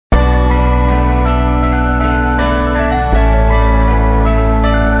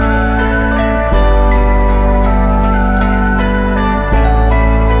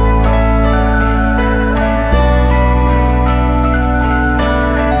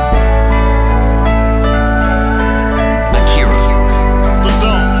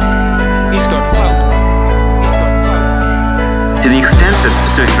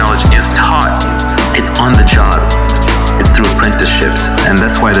specific knowledge is taught, it's on the job. It's through apprenticeships, and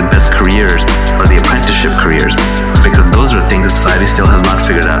that's why the best careers are the apprenticeship careers, because those are things that society still has not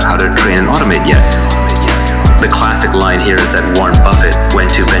figured out how to train and automate yet. The classic line here is that Warren Buffett went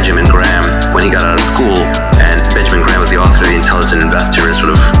to Benjamin Graham when he got out of school, and Benjamin Graham was the author of The Intelligent Investor, and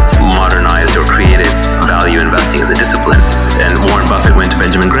sort of modernized or created value investing as a discipline. And Warren Buffett went to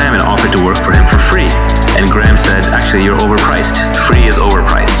Benjamin Graham and offered to work for him for free. And Graham said, actually, you're overpriced. Free is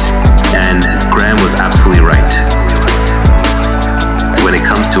overpriced. And Graham was absolutely right. When it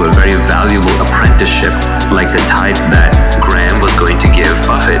comes to a very valuable apprenticeship, like the type that Graham was going to give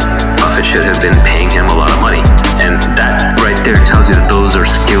Buffett, Buffett should have been paying him a lot of money. And that right there tells you that those are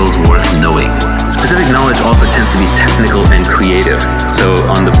skills worth knowing. Specific knowledge also tends to be technical and creative. So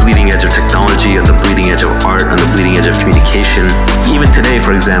on the bleeding edge of technology, on the bleeding edge of art, on the bleeding edge of communication, even today,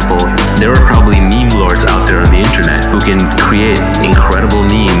 for example, there are probably meme lords out there on the internet who can create incredible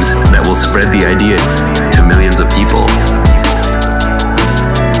memes that will spread the idea to millions of people.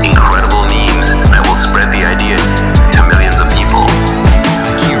 Incredible memes that will spread the idea to millions of people.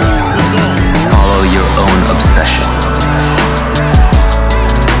 Follow your own obsession.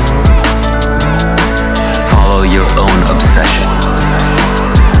 Follow your own obsession.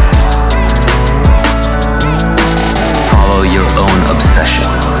 Follow your own obsession.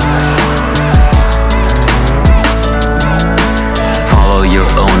 Follow your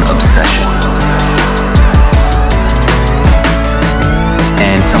own obsession.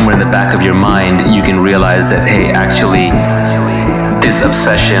 And somewhere in the back of your mind, you can realize that, hey, actually, this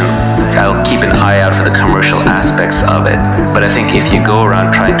obsession, I'll keep an eye out for the commercial aspects of it. But I think if you go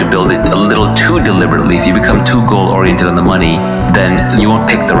around trying to build it a little too deliberately, if you become too goal-oriented on the money, then you won't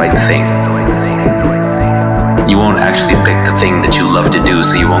pick the right thing. You won't actually pick the thing that you love to do,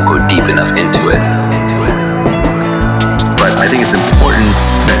 so you won't go deep enough into it. But I think it's important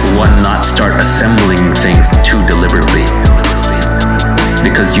that one not start assembling things too deliberately,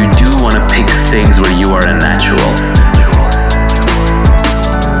 because you do want to pick things where you are a natural.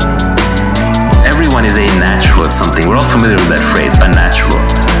 Everyone is a natural at something. We're all familiar with that phrase, a natural.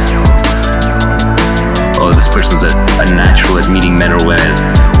 Oh, this person's a natural at meeting men or women.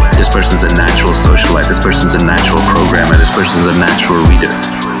 This person's a natural socialite. This person's a natural programmer. This person's a natural reader.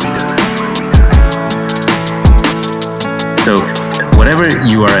 So, whatever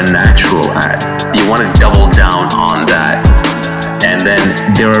you are a natural at, you want to double down on that. And then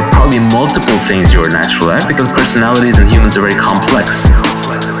there are probably multiple things you're natural at, because personalities and humans are very complex.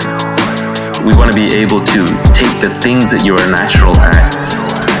 We want to be able to take the things that you're natural at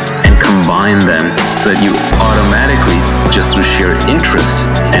and combine them so that you automatically, just through sheer interest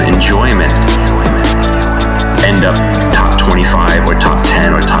and enjoyment, end up top 25 or top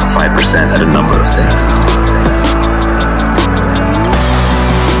 10 or top 5% at a number of things.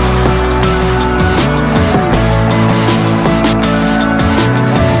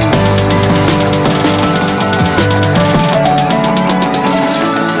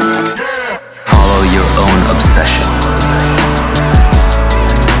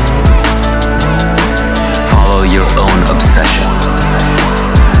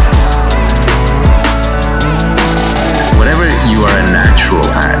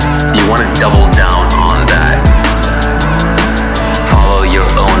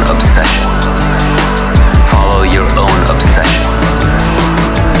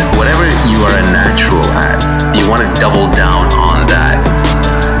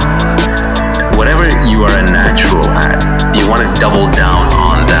 Double down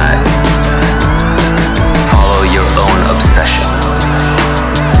on that. Follow your own